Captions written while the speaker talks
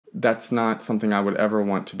that's not something I would ever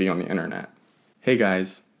want to be on the internet. Hey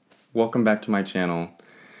guys, welcome back to my channel.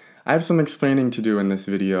 I have some explaining to do in this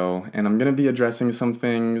video, and I'm going to be addressing some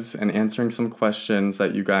things and answering some questions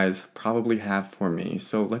that you guys probably have for me,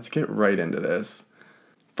 so let's get right into this.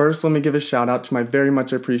 First, let me give a shout out to my very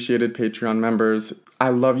much appreciated Patreon members. I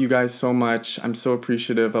love you guys so much. I'm so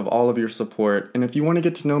appreciative of all of your support. And if you want to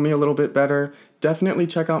get to know me a little bit better, definitely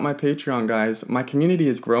check out my Patreon, guys. My community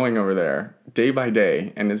is growing over there day by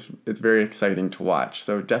day, and it's very exciting to watch.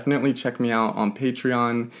 So definitely check me out on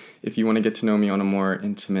Patreon if you want to get to know me on a more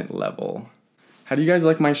intimate level. How do you guys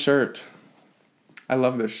like my shirt? I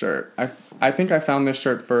love this shirt. I think I found this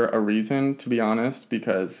shirt for a reason, to be honest,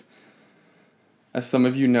 because as some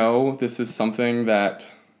of you know, this is something that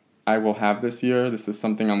I will have this year. This is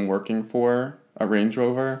something I'm working for, a Range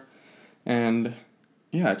Rover. And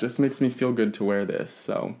yeah, it just makes me feel good to wear this.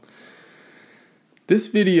 So this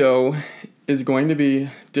video is going to be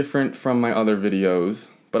different from my other videos,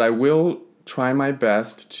 but I will try my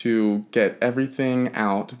best to get everything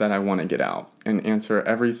out that I want to get out and answer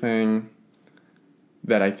everything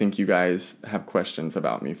that I think you guys have questions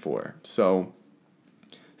about me for. So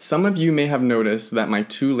some of you may have noticed that my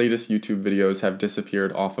 2 latest YouTube videos have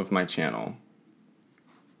disappeared off of my channel.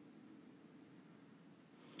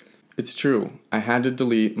 It's true, I had to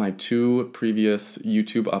delete my 2 previous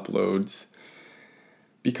YouTube uploads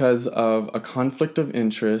because of a conflict of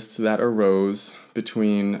interest that arose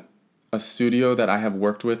between a studio that I have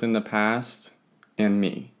worked with in the past and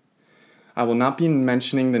me. I will not be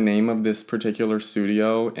mentioning the name of this particular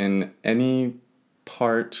studio in any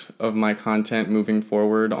part of my content moving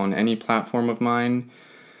forward on any platform of mine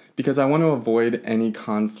because I want to avoid any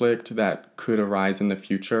conflict that could arise in the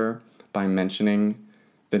future by mentioning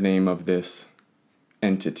the name of this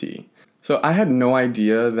entity. So I had no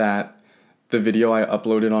idea that the video I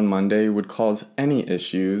uploaded on Monday would cause any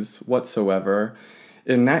issues whatsoever.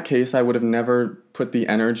 In that case, I would have never put the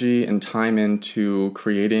energy and time into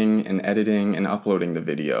creating and editing and uploading the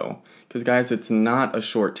video. Because guys, it's not a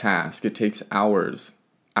short task. It takes hours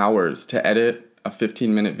to edit a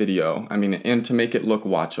 15-minute video. And to make it look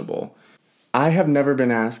watchable. I have never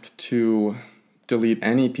been asked to delete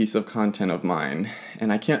any piece of content of mine,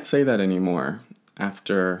 and I can't say that anymore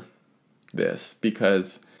after this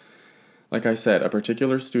because, like I said, a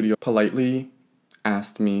particular studio politely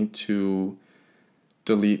asked me to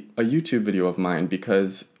delete a YouTube video of mine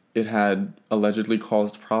because it had allegedly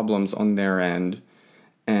caused problems on their end.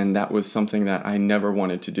 And that was something that I never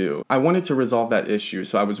wanted to do. I wanted to resolve that issue,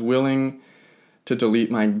 so I was willing to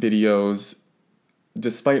delete my videos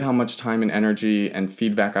despite how much time and energy and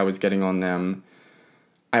feedback I was getting on them.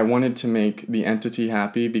 I wanted to make the entity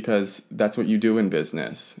happy because that's what you do in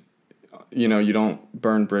business. You don't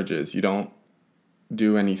burn bridges. You don't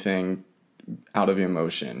do anything out of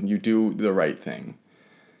emotion. You do the right thing.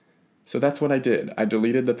 So that's what I did. I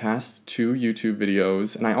deleted the past 2 YouTube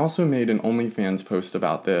videos, and I also made an OnlyFans post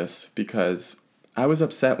about this because I was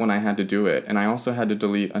upset when I had to do it, and I also had to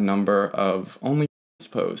delete a number of OnlyFans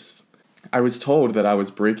posts. I was told that I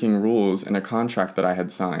was breaking rules in a contract that I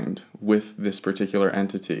had signed with this particular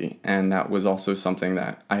entity, and that was also something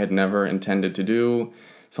that I had never intended to do,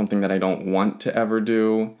 something that I don't want to ever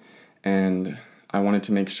do, and I wanted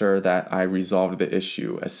to make sure that I resolved the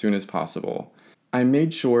issue as soon as possible. I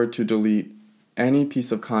made sure to delete any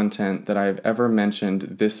piece of content that I've ever mentioned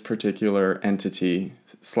this particular entity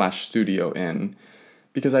 / studio in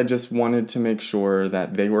because I just wanted to make sure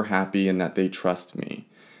that they were happy and that they trust me.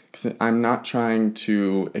 Because I'm not trying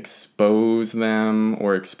to expose them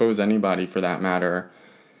or expose anybody for that matter.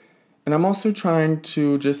 And I'm also trying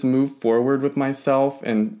to just move forward with myself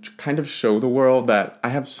and kind of show the world that I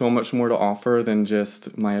have so much more to offer than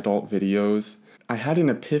just my adult videos. I had an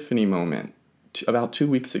epiphany moment about 2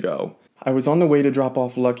 weeks ago. I was on the way to drop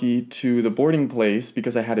off Lucky to the boarding place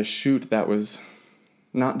because I had a shoot that was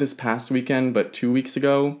not this past weekend, but 2 weeks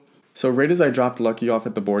ago. So right as I dropped Lucky off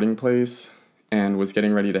at the boarding place and was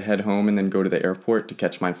getting ready to head home and then go to the airport to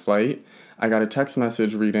catch my flight, I got a text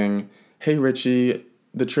message reading, "Hey Richie,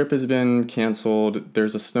 the trip has been canceled.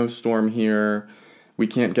 There's a snowstorm here. We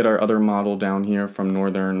can't get our other model down here from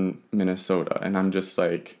northern Minnesota." And I'm just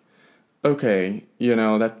like, okay,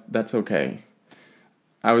 that's okay.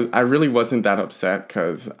 I really wasn't that upset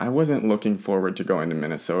because I wasn't looking forward to going to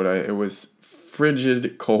Minnesota. It was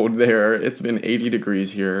frigid cold there. It's been 80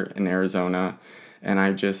 degrees here in Arizona, and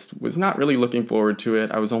I just was not really looking forward to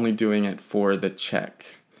it. I was only doing it for the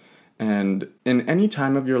check. And in any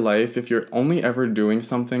time of your life, if you're only ever doing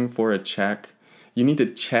something for a check, you need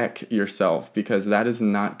to check yourself because that is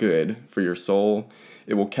not good for your soul.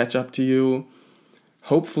 It will catch up to you.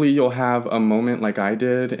 Hopefully you'll have a moment like I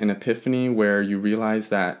did, an epiphany, where you realize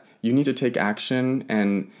that you need to take action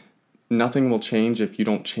and nothing will change if you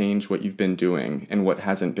don't change what you've been doing and what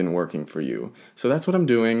hasn't been working for you. So that's what I'm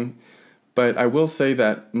doing. But I will say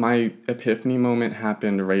that my epiphany moment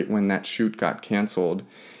happened right when that shoot got canceled.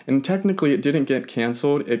 And technically it didn't get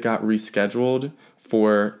canceled, it got rescheduled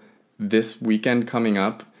for this weekend coming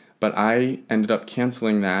up. But I ended up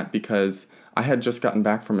canceling that because I had just gotten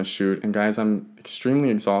back from a shoot. And guys, I'm extremely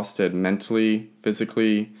exhausted mentally,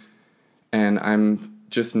 physically, and I'm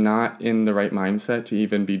just not in the right mindset to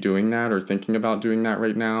even be doing that or thinking about doing that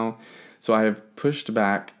right now. So I have pushed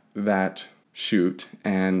back that shoot,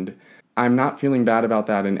 and I'm not feeling bad about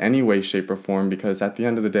that in any way, shape, or form, because at the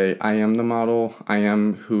end of the day, I am the model. I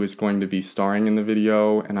am who is going to be starring in the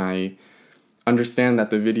video, and I understand that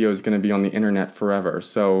the video is going to be on the internet forever.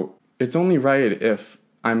 So it's only right if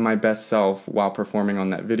I'm my best self while performing on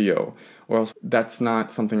that video, or else that's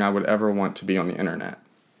not something I would ever want to be on the internet.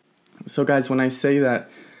 So guys, when I say that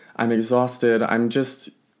I'm exhausted, I'm just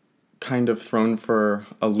kind of thrown for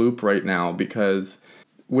a loop right now, because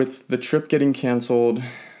with the trip getting canceled,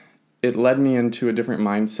 it led me into a different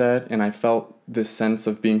mindset, and I felt this sense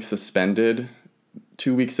of being suspended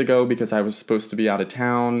 2 weeks ago because I was supposed to be out of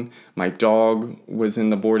town. My dog was in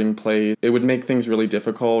the boarding place. It would make things really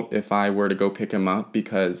difficult if I were to go pick him up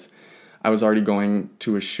because I was already going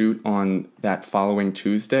to a shoot on that following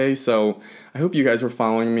Tuesday. So I hope you guys were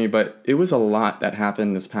following me, but it was a lot that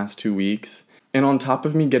happened this past 2 weeks. And on top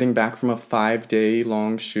of me getting back from a 5-day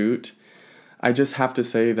long shoot, I just have to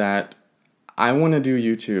say that I want to do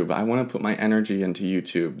YouTube. I want to put my energy into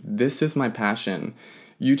YouTube. This is my passion.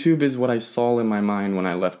 YouTube is what I saw in my mind when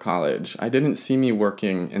I left college. I didn't see me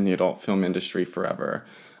working in the adult film industry forever.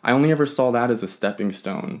 I only ever saw that as a stepping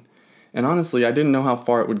stone. And honestly, I didn't know how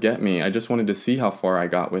far it would get me. I just wanted to see how far I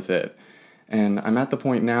got with it. And I'm at the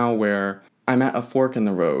point now where I'm at a fork in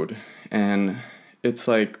the road. And it's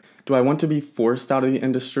like, do I want to be forced out of the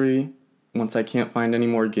industry once I can't find any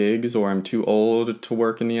more gigs, or I'm too old to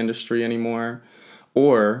work in the industry anymore?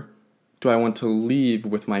 Or do I want to leave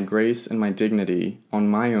with my grace and my dignity on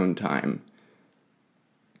my own time?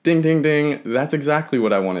 Ding, ding, ding. That's exactly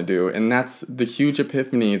what I want to do. And that's the huge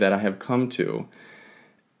epiphany that I have come to.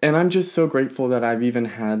 And I'm just so grateful that I've even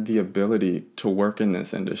had the ability to work in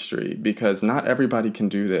this industry, because not everybody can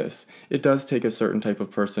do this. It does take a certain type of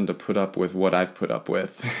person to put up with what I've put up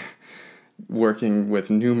with. Working with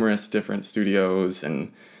numerous different studios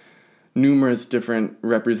and numerous different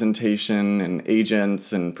representation and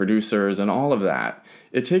agents and producers and all of that.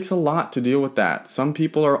 It takes a lot to deal with that. Some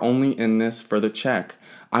people are only in this for the check.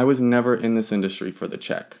 I was never in this industry for the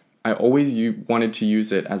check. I always wanted to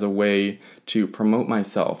use it as a way to promote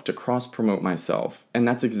myself, to cross-promote myself, and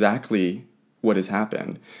that's exactly what has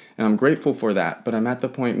happened. And I'm grateful for that, but I'm at the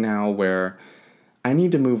point now where I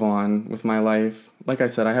need to move on with my life. Like I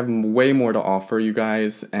said, I have way more to offer you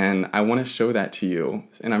guys, and I want to show that to you.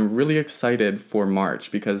 And I'm really excited for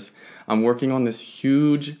March because I'm working on this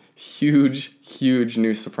huge, huge, huge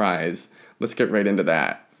new surprise. Let's get right into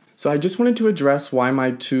that. So I just wanted to address why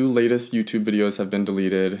my 2 latest YouTube videos have been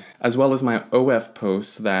deleted, as well as my OF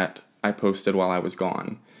posts that I posted while I was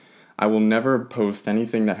gone. I will never post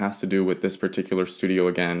anything that has to do with this particular studio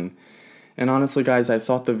again. And honestly, guys, I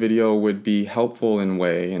thought the video would be helpful in a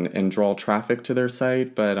way and draw traffic to their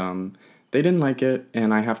site, but they didn't like it,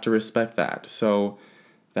 and I have to respect that. So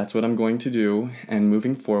that's what I'm going to do, and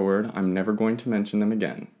moving forward, I'm never going to mention them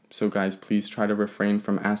again. So guys, please try to refrain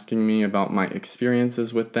from asking me about my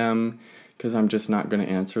experiences with them, because I'm just not going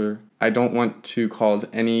to answer. I don't want to cause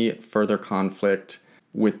any further conflict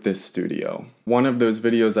with this studio. One of those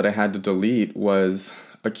videos that I had to delete was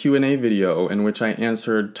a Q&A video in which I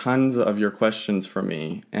answered tons of your questions for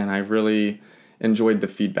me, and I really enjoyed the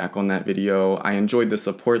feedback on that video. I enjoyed the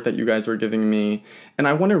support that you guys were giving me, and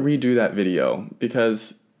I want to redo that video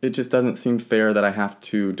because it just doesn't seem fair that I have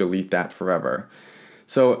to delete that forever.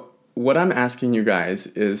 So what I'm asking you guys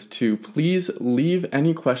is to please leave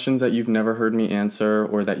any questions that you've never heard me answer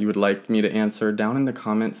or that you would like me to answer down in the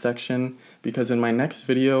comment section, because in my next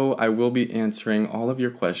video I will be answering all of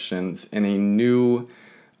your questions in a new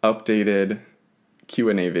updated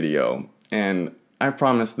Q&A video, and I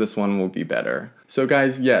promise this one will be better. So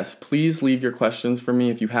guys, yes, please leave your questions for me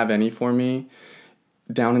if you have any for me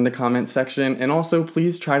down in the comment section, and also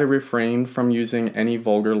please try to refrain from using any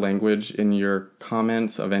vulgar language in your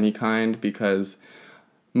comments of any kind, because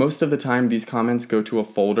most of the time these comments go to a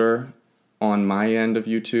folder on my end of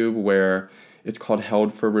YouTube where it's called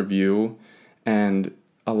held for review, and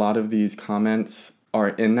a lot of these comments are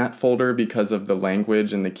in that folder because of the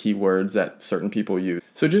language and the keywords that certain people use.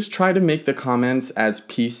 So just try to make the comments as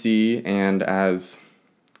PC and as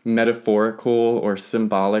metaphorical or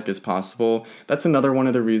symbolic as possible. That's another one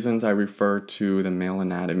of the reasons I refer to the male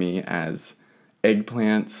anatomy as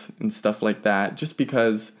eggplants and stuff like that, just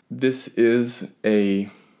because this is a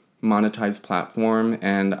monetized platform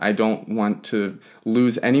and I don't want to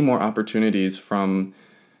lose any more opportunities from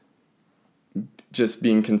just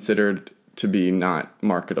being considered to be not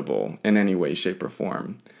marketable in any way, shape, or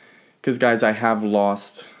form. Because guys, I have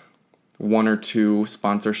lost 1 or 2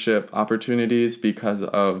 sponsorship opportunities because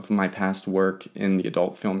of my past work in the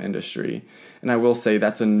adult film industry. And I will say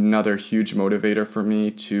that's another huge motivator for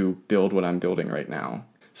me to build what I'm building right now.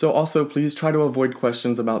 So also, please try to avoid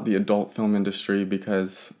questions about the adult film industry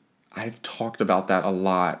because I've talked about that a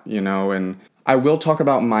lot, and I will talk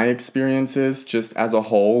about my experiences just as a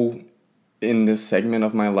whole in this segment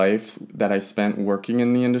of my life that I spent working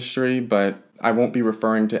in the industry, but I won't be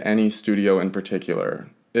referring to any studio in particular.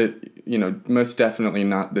 Most definitely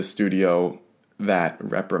not the studio that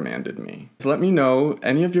reprimanded me. So let me know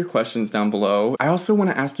any of your questions down below. I also want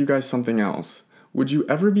to ask you guys something else. Would you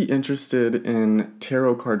ever be interested in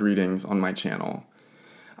tarot card readings on my channel?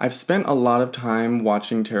 I've spent a lot of time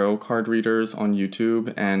watching tarot card readers on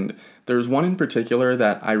YouTube, and there's one in particular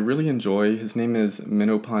that I really enjoy. His name is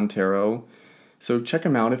Minopan Tarot. So check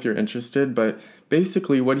him out if you're interested, but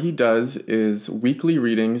basically what he does is weekly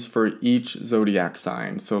readings for each zodiac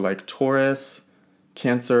sign. So like Taurus,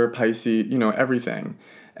 Cancer, Pisces, everything.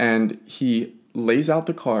 And he lays out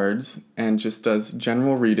the cards and just does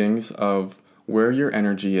general readings of where your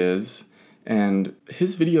energy is. And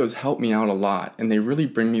his videos help me out a lot, and they really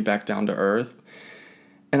bring me back down to earth.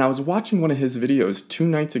 And I was watching one of his videos 2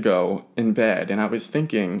 nights ago in bed, and I was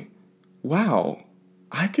thinking, wow,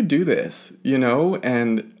 I could do this,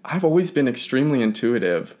 and I've always been extremely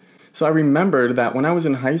intuitive. So I remembered that when I was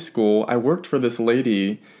in high school, I worked for this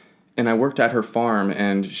lady, and I worked at her farm,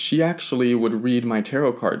 and she actually would read my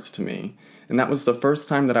tarot cards to me. And that was the first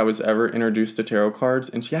time that I was ever introduced to tarot cards,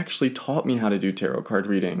 and she actually taught me how to do tarot card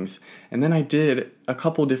readings. And then I did a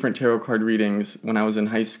couple different tarot card readings when I was in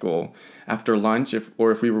high school. After lunch, if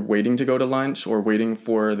we were waiting to go to lunch or waiting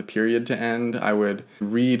for the period to end, I would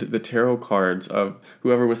read the tarot cards of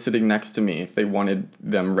whoever was sitting next to me, if they wanted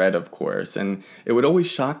them read, of course. And it would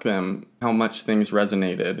always shock them how much things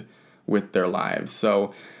resonated with their lives.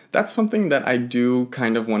 So that's something that I do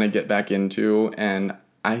kind of want to get back into, and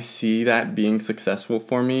I see that being successful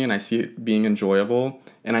for me, and I see it being enjoyable,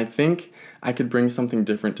 and I think I could bring something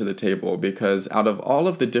different to the table, because out of all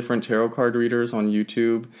of the different tarot card readers on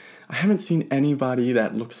YouTube, I haven't seen anybody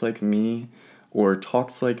that looks like me, or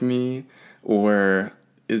talks like me, or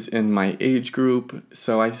is in my age group.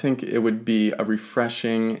 So I think it would be a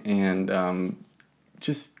refreshing and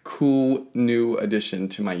just cool new addition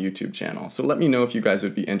to my YouTube channel. So let me know if you guys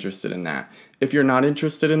would be interested in that. If you're not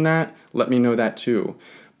interested in that, let me know that too.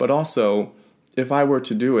 But also, if I were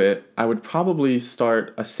to do it, I would probably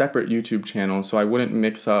start a separate YouTube channel so I wouldn't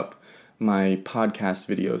mix up my podcast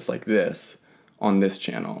videos like this on this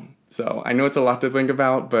channel. So I know it's a lot to think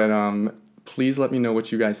about, but please let me know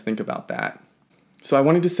what you guys think about that. So I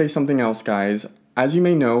wanted to say something else, guys. As you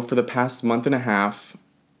may know, for the past month and a half,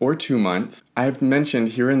 or 2 months, I've mentioned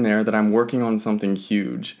here and there that I'm working on something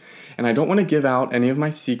huge. And I don't want to give out any of my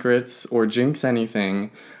secrets or jinx anything,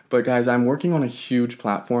 but guys, I'm working on a huge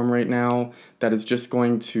platform right now that is just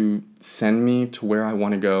going to send me to where I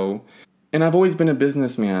want to go. And I've always been a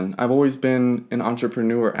businessman. I've always been an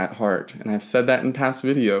entrepreneur at heart, and I've said that in past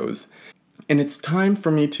videos. And it's time for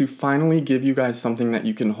me to finally give you guys something that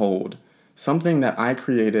you can hold. Something that I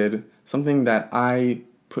created, something that I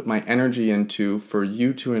put my energy into for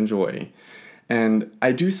you to enjoy. And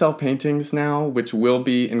I do sell paintings now, which will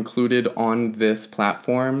be included on this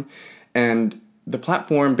platform. And the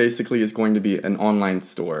platform basically is going to be an online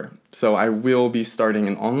store. So I will be starting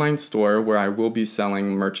an online store where I will be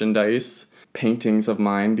selling merchandise, paintings of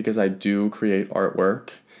mine, because I do create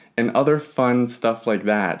artwork, and other fun stuff like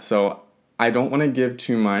that. So I don't want to give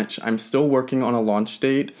too much. I'm still working on a launch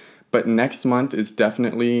date, but next month is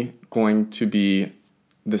definitely going to be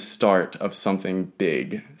the start of something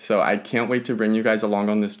big. So I can't wait to bring you guys along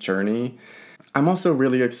on this journey. I'm also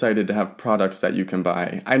really excited to have products that you can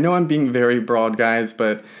buy. I know I'm being very broad, guys,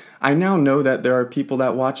 but I now know that there are people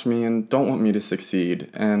that watch me and don't want me to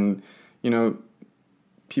succeed. And,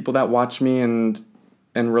 people that watch me and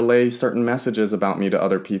relay certain messages about me to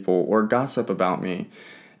other people or gossip about me.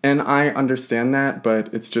 And I understand that,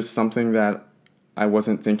 but it's just something that I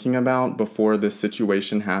wasn't thinking about before this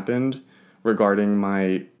situation happened regarding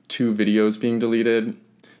my 2 videos being deleted.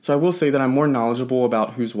 So I will say that I'm more knowledgeable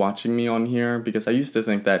about who's watching me on here because I used to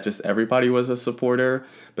think that just everybody was a supporter,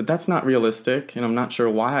 but that's not realistic, and I'm not sure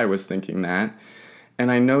why I was thinking that.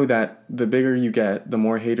 And I know that the bigger you get, the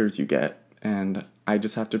more haters you get, and I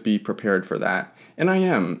just have to be prepared for that. And I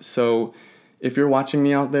am. So if you're watching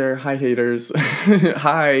me out there, hi haters.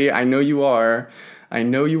 Hi, I know you are. I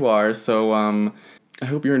know you are. So I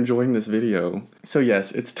hope you're enjoying this video. So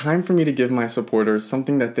yes, it's time for me to give my supporters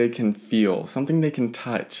something that they can feel, something they can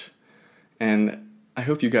touch. And I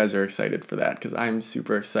hope you guys are excited for that because I'm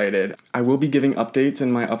super excited. I will be giving updates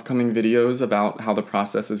in my upcoming videos about how the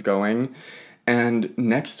process is going. And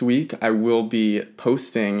next week, I will be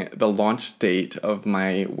posting the launch date of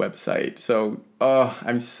my website. So,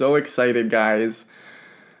 I'm so excited, guys.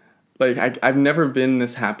 Like, I've never been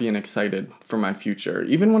this happy and excited for my future.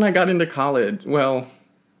 Even when I got into college, even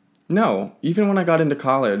when I got into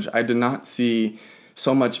college, I did not see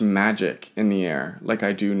so much magic in the air like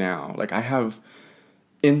I do now. Like, I have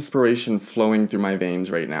inspiration flowing through my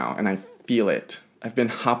veins right now, and I feel it. I've been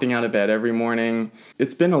hopping out of bed every morning.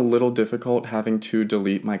 It's been a little difficult having to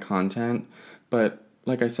delete my content, but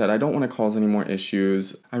like I said, I don't want to cause any more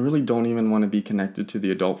issues. I really don't even want to be connected to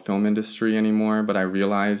the adult film industry anymore, but I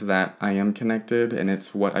realize that I am connected and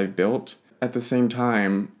it's what I've built. At the same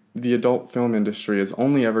time, the adult film industry is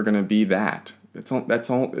only ever going to be that. That's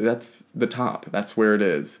the top. That's where it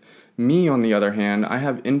is. Me, on the other hand, I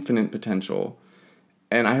have infinite potential.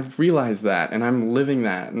 And I've realized that, and I'm living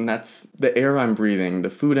that, and that's the air I'm breathing, the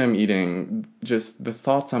food I'm eating, just the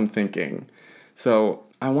thoughts I'm thinking. So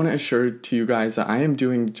I want to assure to you guys that I am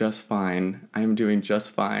doing just fine. I am doing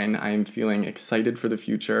just fine. I am feeling excited for the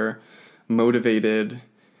future, motivated,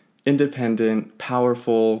 independent,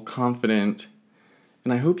 powerful, confident,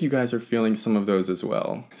 and I hope you guys are feeling some of those as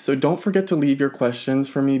well. So don't forget to leave your questions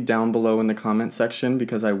for me down below in the comment section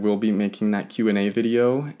because I will be making that Q&A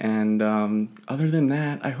video. And other than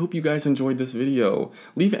that, I hope you guys enjoyed this video.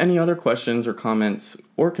 Leave any other questions or comments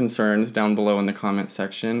or concerns down below in the comment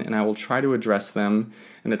section, and I will try to address them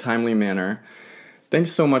in a timely manner.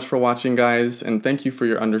 Thanks so much for watching, guys, and thank you for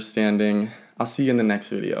your understanding. I'll see you in the next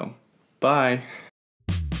video. Bye!